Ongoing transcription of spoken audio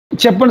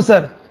చెప్పండి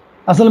సార్,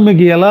 అసలు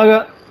మీకు ఎలాగా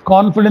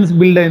కాన్ఫిడెన్స్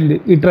బిల్డ్ అయింది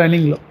ఈ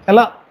ట్రైనింగ్లో?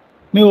 ఎలా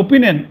మీ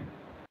ఒపీనియన్?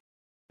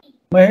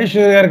 మహేష్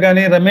గారు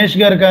కానీ, రమేష్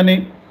గారు కానీ.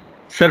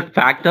 Sir,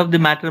 fact of the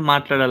matter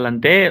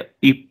మాట్లాడాలంటే,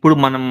 ఇప్పుడు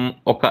మనం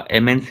ఒక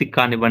ఎంఎన్సీ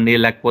కానివ్వండి,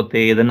 లేకపోతే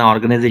ఏదైనా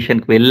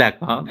ఆర్గనైజేషన్కి వెళ్ళాక,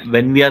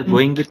 when we are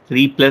going with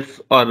 3+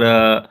 or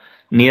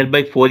near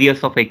by 4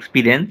 years of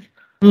experience,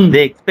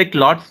 they expect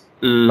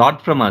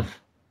lot from us.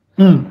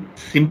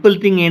 Simple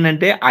thing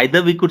ఏంటంటే,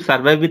 either we could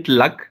survive with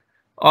luck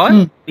are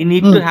we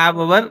need to have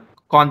our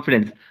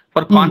confidence.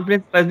 For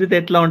confidence పరిస్థితి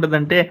ఎట్లా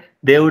ఉంటుందంటే,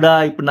 దేవుడా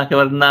ఇప్పుడు నాకు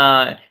ఎవరన్నా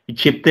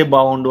చెప్తే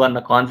బాగుండు అన్న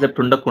కాన్సెప్ట్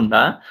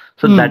ఉండకుండా,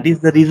 so that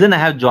is the reason I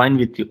have join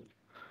with you.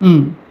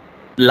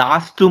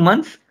 Last 2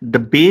 months the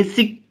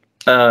basic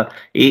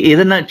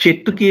ఏదైనా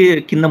చెట్టుకి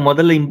కింద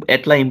మొదలు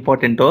ఎట్లా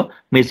ఇంపార్టెంటో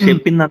మీరు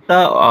చెప్పిందంతా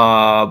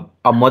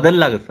ఆ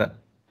మొదల్లాగా సార్,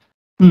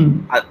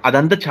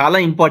 అదంతా చాలా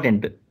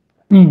ఇంపార్టెంట్.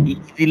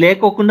 ఇది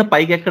లేకోకుండా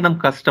పైకి ఎక్కడం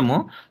కష్టము,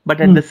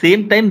 but at the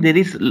same time there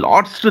is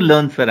LADS to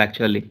learn sir.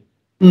 Actually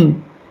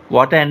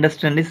what I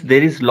understand is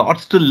there is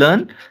LADS to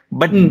learn,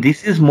 but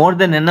this is more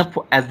than enough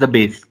as the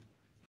base.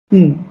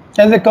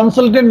 As a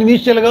consultant,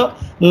 initial గా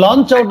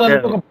launch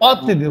అవడానికి ఒక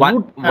path ఇది.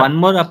 One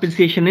more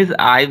appreciation is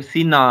I've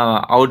seen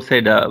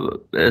outside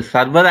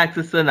server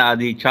access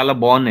అది చాలా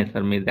బాగున్నాయి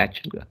sir మీది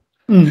actual గా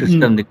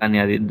system the. కానీ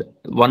అది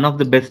one of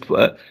the best.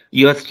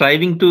 You are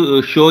striving to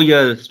show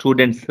your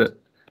students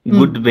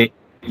good way,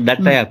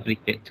 that I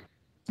appreciate.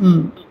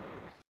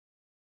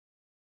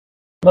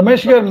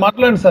 Ramesh గారు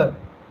మాట్లాడండి సార్.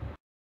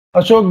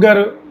 అశోక్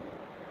గారు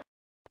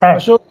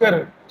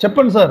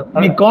చెప్పండి సార్,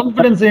 మీ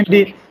కాన్ఫిడెన్స్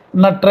ఏంటి?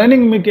 నా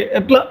ట్రైనింగ్ మీకు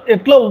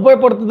ఎట్లా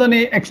ఉపయోగపడుతుందని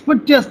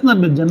ఎక్స్పెక్ట్ చేస్తున్నారు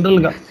మీరు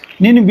జనరల్గా?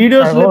 నేను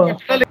వీడియోస్లో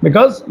పెట్టాలి,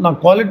 బికాస్ నా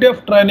క్వాలిటీ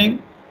ఆఫ్ ట్రైనింగ్,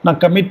 నా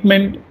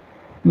కమిట్మెంట్,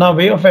 నా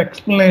way of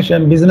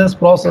explanation, business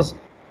process,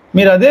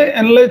 మీరు అదే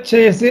అనలైజ్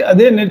చేసి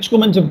అదే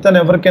నేర్చుకోమని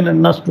చెప్తాను ఎవరికైనా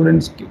నా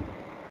స్టూడెంట్స్కి.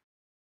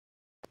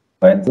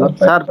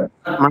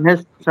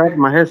 మహేష్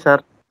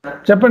సార్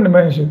చెప్పండి.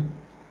 మహేష్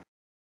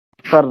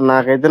సార్,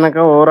 నాకైతే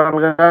ఓవరాల్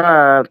గా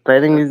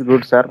ట్రైనింగ్ ఈజ్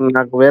గుడ్ సార్.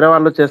 నాకు వేరే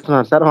వాళ్ళు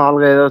చేస్తున్నారు సార్,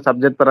 మామూలుగా ఏదో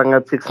సబ్జెక్ట్ పరంగా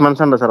 6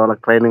 months అంట సార్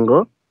వాళ్ళకి ట్రైనింగ్.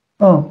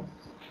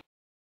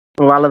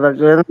 వాళ్ళ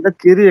దగ్గర ఏంటంటే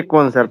థియరీ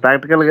ఎక్కువ ఉంది సార్.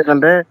 ప్రాక్టికల్ గా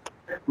ఏంటంటే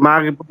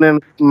మాకు ఇప్పుడు నేను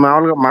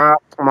మామూలుగా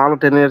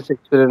 10 years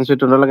ఎక్స్పీరియన్స్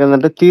ఇటు వాళ్ళకి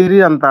ఏంటంటే థియరీ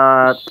అంత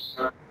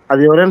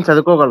అది ఎవరైనా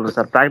చదువుకోగలరు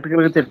సార్.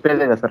 ప్రాక్టికల్ గా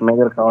చెప్పేదే కదా సార్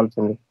మేజర్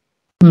కావాల్సింది.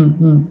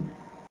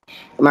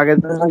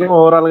 నాకైతే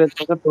ఓవరాల్ గా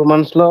 2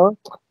 months లో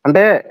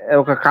అంటే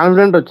ఒక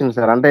కాన్ఫిడెంట్ వచ్చింది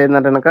సార్. అంటే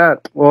ఏంటంటే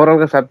ఓవరాల్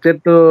గా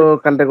సబ్జెక్ట్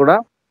కంటే కూడా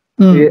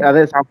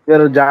అదే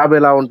సాఫ్ట్వేర్ జాబ్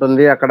ఎలా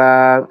ఉంటుంది, అక్కడ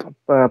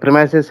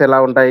ప్రిమైసెస్ ఎలా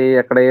ఉంటాయి,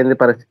 అక్కడ ఏంది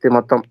పరిస్థితి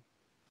మొత్తం.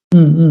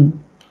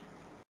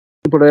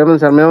 ఇప్పుడు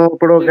ఏముంది సార్, మేము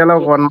ఇప్పుడు ఒకవేళ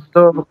ఒక 1 month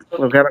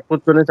ఒకవేళ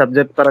కూర్చొని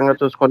సబ్జెక్ట్ పరంగా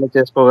చూసుకొని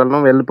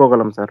చేసుకోగలం,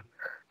 వెళ్ళిపోగలం సార్.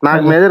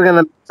 నాకు మేజర్ గా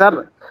ఏంటంటే సార్,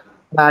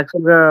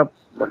 యాక్చువల్ గా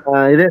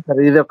ఇదే సార్,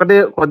 ఇది ఒకటి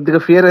కొద్దిగా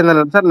ఫియర్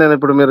ఏంటంటే సార్, నేను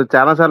ఇప్పుడు మీరు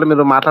చాలా సార్లు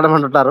మీరు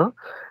మాట్లాడమంటుంటారు,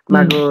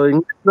 నాకు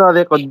ఇంగ్లీష్ లో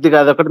అదే కొద్దిగా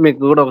అదొకటి మీకు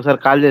కూడా ఒకసారి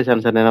కాల్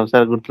చేశాను సార్. నేను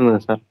ఒకసారి గుర్తుంది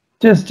కదా సార్.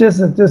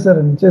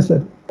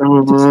 చేశారు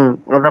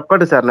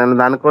అదొక్కటి సార్, నేను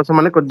దానికోసం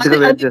అని కొద్దిగా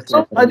వెయిట్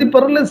చేస్తాను. అది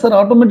పర్లేదు సార్,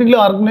 ఆటోమేటిక్లీ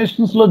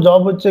ఆర్గనైజేషన్స్ లో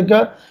జాబ్ వచ్చాక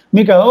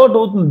మీకు అలవాటు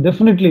అవుతుంది.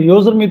 డెఫినెట్లీ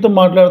యూజర్ మీతో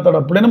మాట్లాడతాడు,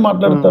 అప్పుడైనా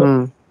మాట్లాడతారు,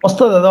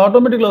 వస్తుంది, అది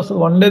ఆటోమేటిక్గా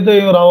వస్తుంది. 1 dayతో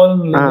ఏం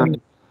రావాలని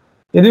లేదు.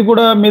 ఇది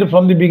కూడా మీరు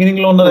ఫ్రమ్ ది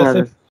బిగినింగ్ లో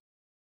ఉన్నది.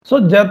 సో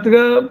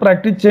జాగ్రత్తగా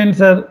ప్రాక్టీస్ చేయండి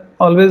సార్.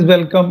 Always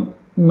welcome.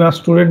 మా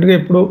స్టూడెంట్గా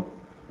ఎప్పుడు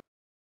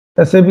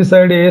SAP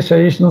సైడ్ ఏ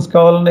సజెషన్స్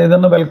కావాలన్నా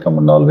ఏదన్నా వెల్కమ్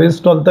అండి. Always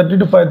 12:30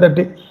 to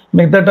 5:30.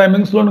 మిగతా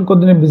టైమింగ్స్లో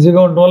కొద్దిగా బిజీగా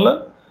ఉండటం వల్ల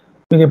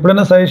మీకు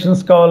ఎప్పుడైనా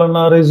సజెషన్స్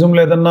కావాలన్నా,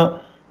 రెజ్యూమ్లో ఏదన్నా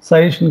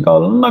సజెషన్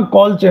కావాలన్నా నాకు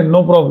కాల్ చేయండి,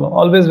 no problem.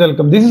 Always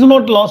welcome. This is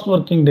not lost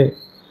working day.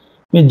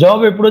 Me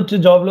job ఎప్పుడు వచ్చి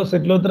జాబ్లో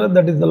సెటిల్ అవుతారో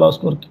that is the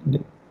last working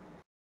day.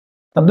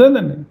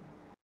 అర్థమైందండి?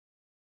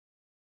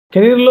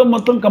 కెరీర్లో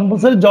మొత్తం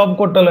కంపల్సరీ జాబ్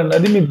కొట్టాలండి.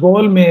 అది మీ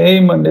గోల్, మీ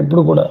ఎయిమ్ అండి.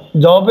 ఎప్పుడు కూడా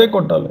జాబే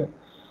కొట్టాలి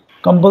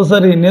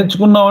కంపల్సరీ.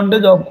 నేర్చుకున్నామంటే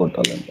జాబ్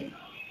కొట్టాలండి.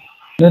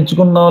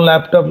 నేర్చుకున్నాం,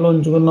 ల్యాప్టాప్లో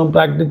ఉంచుకున్నాం,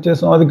 ప్రాక్టీస్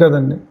చేసాం, అది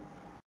కదండి.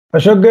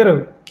 అశోక్ గారు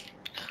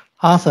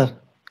సార్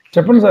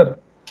చెప్పండి సార్.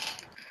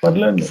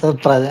 పర్లేదు సార్,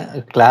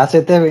 క్లాస్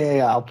అయితే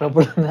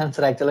అప్పుడప్పుడు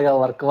సార్, యాక్చువల్గా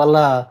వర్క్ వల్ల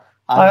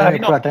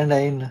అటెండ్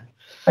అయ్యింది,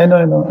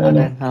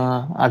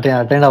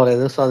 అటెండ్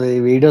అవ్వలేదు. సో అది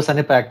వీడియోస్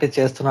అన్ని ప్రాక్టీస్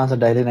చేస్తున్నాను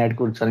సార్, డైలీ నైట్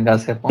కూర్చొని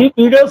కాసేపు. ఈ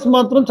వీడియోస్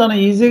మాత్రం చాలా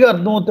ఈజీగా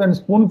అర్థం అవుతాయండి.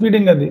 స్పూన్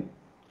ఫీడింగ్, అది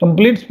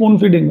కంప్లీట్ స్పూన్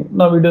ఫీడింగ్.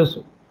 నా వీడియోస్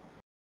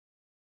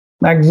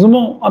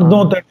మాక్సిమం అర్థం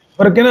అవుతాయి,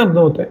 ఎవరికైనా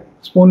అర్థం అవుతాయి.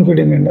 స్పూన్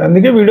ఫీడింగ్ అండి,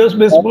 అందుకే వీడియోస్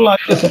బేస్ఫుల్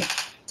లాంచ్ చేశాం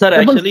sir.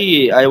 Actually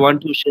I want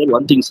to share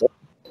one thing sir.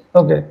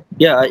 Okay.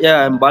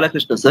 I'm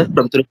Balakrishna sir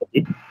from Tirupati.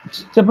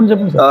 చెప్పండి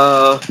sir.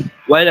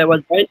 While I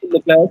was join in the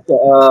class,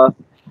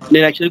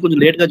 నేను యాక్చువల్లీ కొంచెం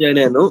లేట్ గా జాయిన్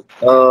అయ్యాను.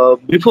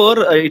 Before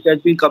it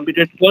has been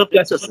completed 12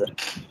 classes sir,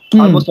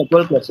 almost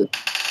 12 classes.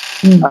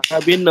 I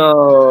have been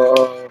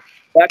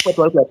back for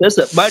 12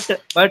 classes.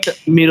 But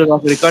మీరు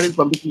నాకు recording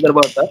పంపించిన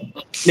తర్వాత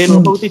నేను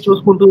ఒక్కొక్కటి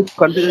చూసుకుంటూ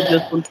కంటిన్యూ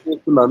చేసుకుంటూ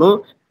చూస్తున్నాను.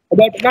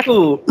 బట్ నాకు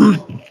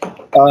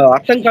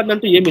అర్థం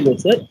కాదంటూ ఏమీ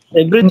లేదు సార్.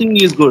 Everything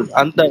is good.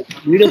 అంత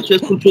వీడియోస్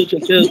చూసుకుంటూ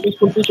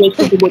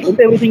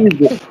పోతుంటే everything is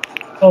good.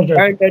 Okay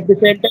and at the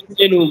same time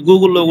నేను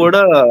గూగుల్లో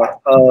కూడా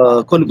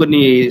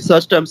కొన్ని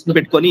సర్చ్ టర్మ్స్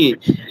పెట్టుకొని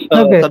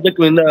ఓకే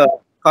సబ్జెక్ట్ మీద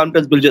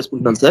కాన్ఫిడెన్స్ బిల్డ్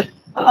చేసుకుంటున్నాను సార్.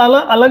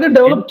 అలాగే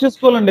డెవలప్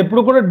చేసుకోవాలండి.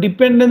 ఎప్పుడు కూడా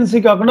డిపెండెన్సీ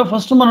కాకుండా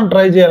ఫస్ట్ మనం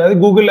ట్రై చేయాలి. అది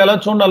గూగుల్ ఎలా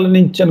చూడాలి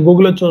నేను ఇచ్చాను,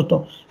 గూగుల్లో చూస్తాం,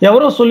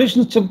 ఎవరో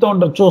సొల్యూషన్స్ చెప్తూ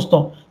ఉంటారు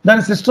చూస్తాం,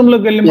 దాని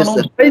సిస్టంలోకి వెళ్ళి Yes, మనం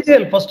sir. ట్రై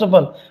చేయాలి. ఫస్ట్ ఆఫ్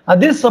ఆల్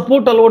అదే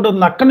సపోర్ట్ అలవాటు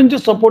అవుతుంది, అక్కడి నుంచి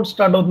సపోర్ట్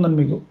స్టార్ట్ అవుతుందండి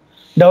మీకు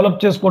డెవలప్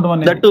చేసుకోవడం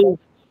అనేది. దట్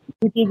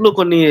యూట్యూబ్ లో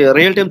కొన్ని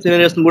రియల్ టైమ్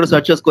సినారియోస్ కూడా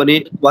సెర్చ్ చేసుకొని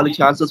వాళ్ళకి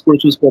ఛాన్సెస్ కూడా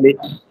చూసుకొని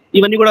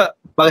ఇవన్నీ కూడా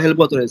బాగా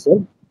హెల్ప్ అవుతున్నాయి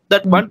sir.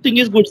 That one thing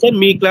is good sir,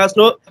 me class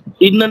లో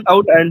in and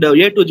out and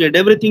A to Z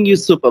everything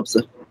is super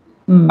sir.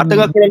 అర్థం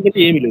కాకపోవడానికి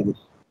ఏమీ లేదు.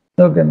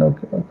 ఓకే అండి,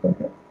 okay okay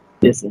okay.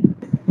 Yes, sir.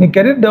 మీ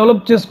కెరీర్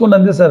డెవలప్ చేసుకోండి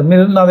అంతే సార్.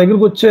 మీరు నా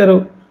దగ్గరికి వచ్చారు,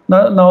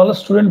 నా వల్ల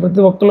స్టూడెంట్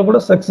ప్రతి ఒక్కరు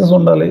కూడా సక్సెస్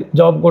ఉండాలి,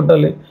 జాబ్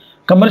కొట్టాలి.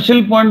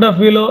 కమర్షియల్ పాయింట్ ఆఫ్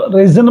వ్యూలో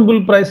రీజనబుల్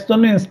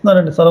ప్రైస్తోనే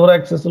ఇస్తున్నారండి సర్వర్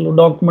యాక్సెస్లు,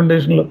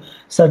 డాక్యుమెంటేషన్లు,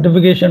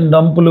 సర్టిఫికేషన్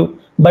డంపులు.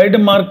 బయట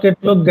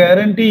మార్కెట్లో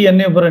గ్యారంటీ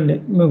ఇవన్నీ ఇవ్వరండి.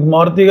 మీకు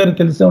మారుతి గారు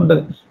తెలిసే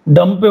ఉంటుంది,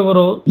 డంప్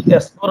ఎవరు,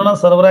 S4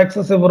 సర్వర్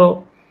యాక్సెస్ ఎవరు,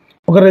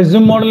 ఒక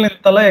రెజ్యూమ్ మోడల్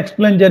ఇంతలా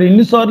ఎక్స్ప్లెయిన్ చేయరు,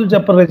 ఇన్నిసార్లు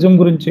చెప్పరు రెజ్యూమ్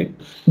గురించి.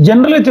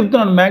 జనరల్గా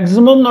చెప్తున్నాను,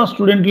 మ్యాక్సిమం నా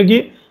స్టూడెంట్లకి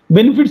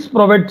బెనిఫిట్స్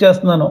ప్రొవైడ్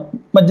చేస్తున్నాను.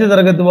 మధ్య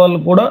తరగతి వాళ్ళు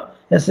కూడా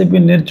SAP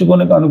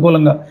నేర్చుకోనికి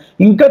అనుకూలంగా.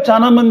 ఇంకా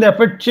చాలా మంది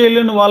ఎఫెక్ట్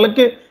చేయలేని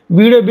వాళ్ళకి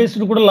వీడియో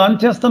బేస్డ్ కూడా లాంచ్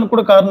చేస్తాను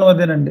కూడా కారణం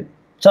అదేనండి.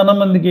 చాలా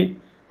మందికి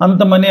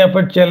అంత మనీ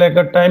ఎఫెక్ట్ చేయలేక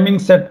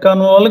టైమింగ్ సెట్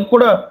కాని వాళ్ళకి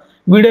కూడా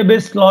వీడియో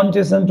బేస్డ్ లాంచ్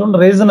చేసాను చూడండి,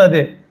 రీజన్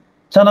అదే.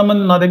 చాలా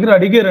మంది నా దగ్గర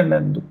అడిగారండి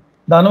అందుకు,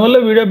 దానివల్ల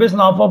వీడియో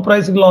బేస్డ్ ఆఫ్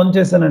ప్రైస్కి లాంచ్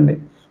చేశానండి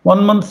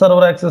 1 month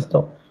సర్వర్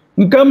యాక్సెస్తో.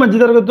 ఇంకా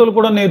మధ్యతరగతులు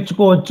కూడా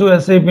నేర్చుకోవచ్చు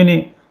SAPని.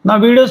 నా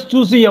వీడియోస్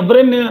చూసి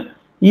ఎవరైనా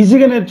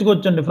ఈజీగా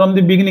నేర్చుకోవచ్చు అండి ఫ్రమ్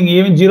ది బిగినింగ్,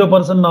 ఏమి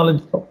 0%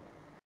 నాలెడ్జ్తో.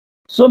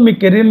 సో మీ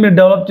కెరీర్ మీరు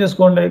డెవలప్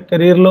చేసుకోండి.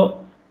 కెరీర్లో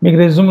మీకు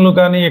రెజ్యూమ్లు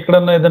కానీ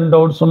ఎక్కడన్నా ఏదైనా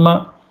డౌట్స్ ఉన్నా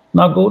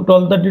నాకు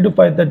 12:30 to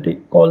 5:30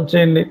 కాల్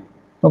చేయండి.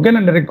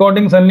 ఓకేనండి.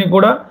 రికార్డింగ్స్ అన్నీ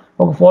కూడా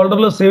ఒక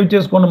ఫోల్డర్లో సేవ్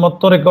చేసుకోండి,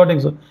 మొత్తం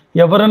రికార్డింగ్స్.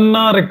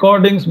 ఎవరన్నా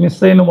రికార్డింగ్స్ మిస్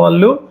అయిన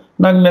వాళ్ళు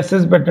నాకు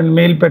మెసేజ్ పెట్టండి,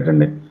 మెయిల్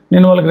పెట్టండి,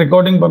 నేను వాళ్ళకి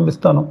రికార్డింగ్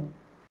పంపిస్తాను.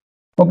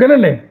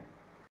 ఓకేనండి.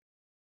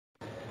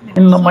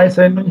 మై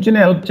సైడ్ నుంచి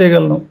నేను హెల్ప్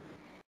చేయగలను.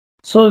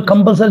 సో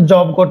కంపల్సరీ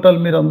జాబ్ కొట్టాలి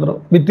మీరు అందరూ.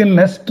 With in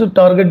next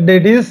target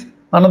date is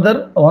another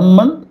 1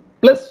 month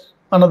plus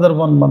another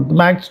 1 month,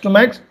 max to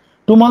max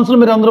 2 monthsలో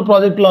మీరు అందరూ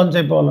ప్రాజెక్ట్ లాంచ్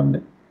అయిపోవాలండి.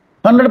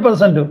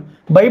 100%.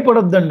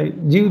 భయపడొద్దండి,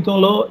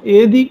 జీవితంలో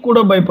ఏది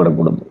కూడా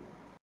భయపడకూడదు.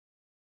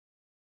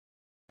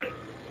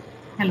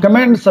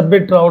 కమాండ్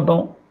సబ్జెక్ట్ రావటం,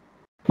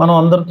 మనం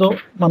అందరితో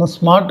మనం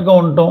స్మార్ట్గా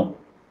ఉండటం.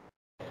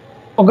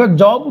 ఒక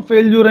జాబ్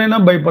ఫెయిల్యూర్ అయినా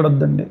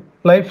భయపడొద్దండి.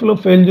 లైఫ్లో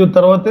ఫెయిల్యూర్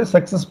తర్వాతే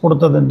సక్సెస్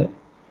పుడుతుందండి.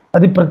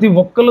 అది ప్రతి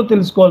ఒక్కళ్ళు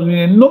తెలుసుకోవాలి.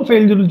 నేను ఎన్నో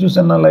ఫెయిల్యూర్లు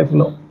చూశాను నా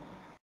లైఫ్లో.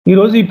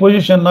 ఈరోజు ఈ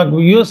పొజిషన్ నాకు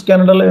US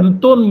కెనడాలో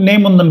ఎంతో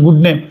నేమ్ ఉందండి,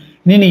 గుడ్ నేమ్.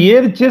 నేను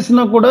ఏది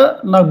చేసినా కూడా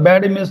నాకు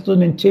బ్యాడ్ ఇమేజ్తో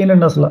నేను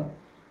చేయనండి. అసలు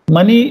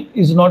money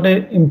is not a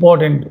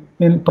important,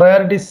 నేను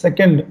ప్రయారిటీ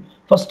సెకండ్.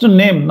 ఫస్ట్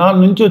నేమ్, నా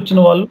నుంచి వచ్చిన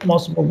వాళ్ళు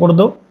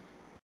మోసపోకూడదు,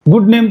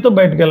 గుడ్ నేమ్తో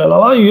బయటకు వెళ్ళాలి.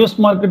 అలా US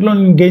మార్కెట్లో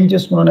నేను గెయిన్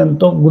చేసుకున్నాను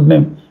ఎంతో గుడ్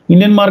నేమ్.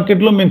 ఇండియన్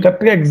మార్కెట్లో మేము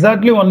కరెక్ట్గా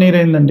ఎగ్జాక్ట్లీ 1 year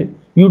అయిందండి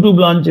యూట్యూబ్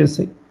లాంచ్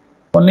చేసి.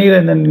 1 year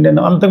అయిందండి ఇండియన్.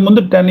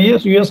 అంతకుముందు 10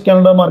 years US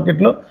కెనడా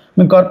మార్కెట్లో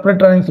మేము కార్పొరేట్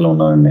ట్రైనింగ్స్లో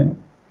ఉన్నానండి నేను.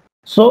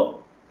 సో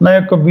నా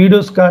యొక్క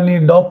వీడియోస్ కానీ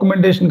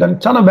డాక్యుమెంటేషన్ కానీ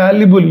చాలా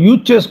వాల్యుబుల్,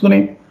 యూజ్ చేసుకుని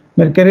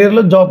మీరు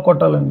కెరీర్లో జాబ్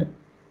కొట్టాలండి.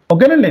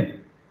 ఓకేనండి.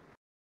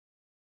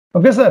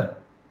 Okay sir.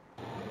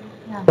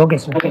 Okay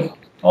sir.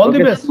 All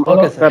the best.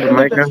 Okay sir.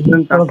 My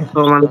concern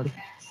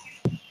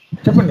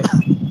చెప్పండి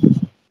sir.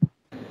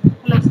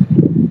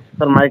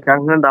 My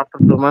concern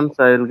after 2 months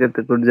I will get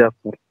good job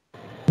sir.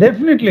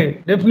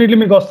 Definitely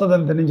మీకు వస్తుంది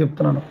అంతే నేను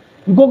చెప్తున్నాను.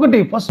 ఇంకొకటి,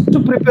 ఫస్ట్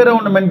ప్రిపేర్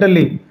అవ్వండి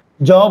మెంటల్లీ.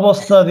 జాబ్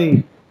వస్తుంది,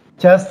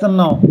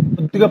 చేస్తున్నాం,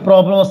 కొద్దిగా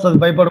ప్రాబ్లం వస్తుంది,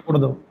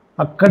 భయపడకూడదు.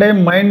 అక్కడే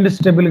మైండ్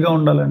స్టెబుల్గా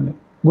ఉండాలండి,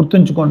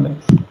 గుర్తుంచుకోండి.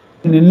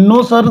 నేను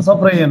ఎన్నోసార్లు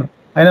సఫర్ అయ్యాను,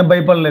 అయినా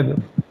భయపడలేదు.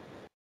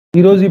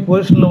 ఈరోజు ఈ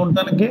పొజిషన్లో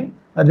ఉండటానికి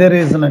అదే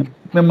రీజన్ అండి.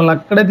 మిమ్మల్ని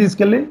అక్కడే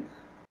తీసుకెళ్ళి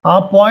ఆ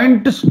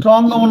పాయింట్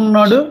స్ట్రాంగ్గా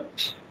ఉన్నాడు,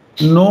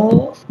 నో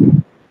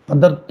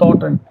అదర్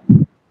థాట్ అండి.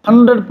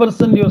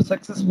 100% your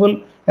successful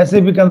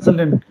SAP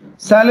consultant.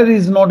 Salary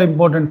is not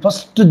important,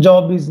 first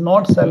job is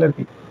not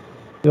salary.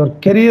 Your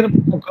career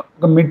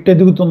ఒక మెట్టు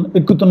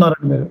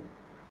ఎక్కుతున్నారండి మీరు.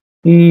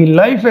 ఈ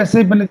లైఫ్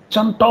SAP అనేది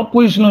చాలా టాప్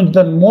పొజిషన్లో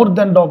ఉంచుతారు. More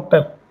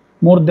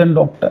than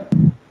doctor.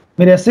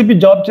 మీరు SAP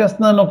జాబ్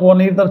చేస్తున్నారని ఒక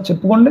 1 year తర్వాత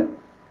చెప్పుకోండి,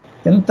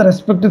 ఎంత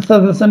రెస్పెక్ట్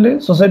ఇస్తారో తెలుసండి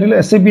సొసైటీలో.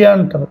 SAP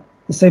అంటారు,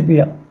 SAP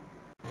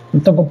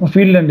ఎంత గొప్ప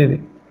ఫీల్డ్ అండి ఇది.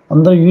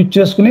 అందరూ యూజ్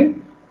చేసుకుని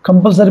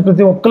కంపల్సరీ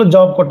ప్రతి ఒక్కరు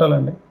job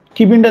కొట్టాలండి.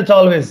 Keep in touch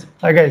always.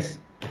 Hi guys.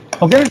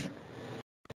 Okay.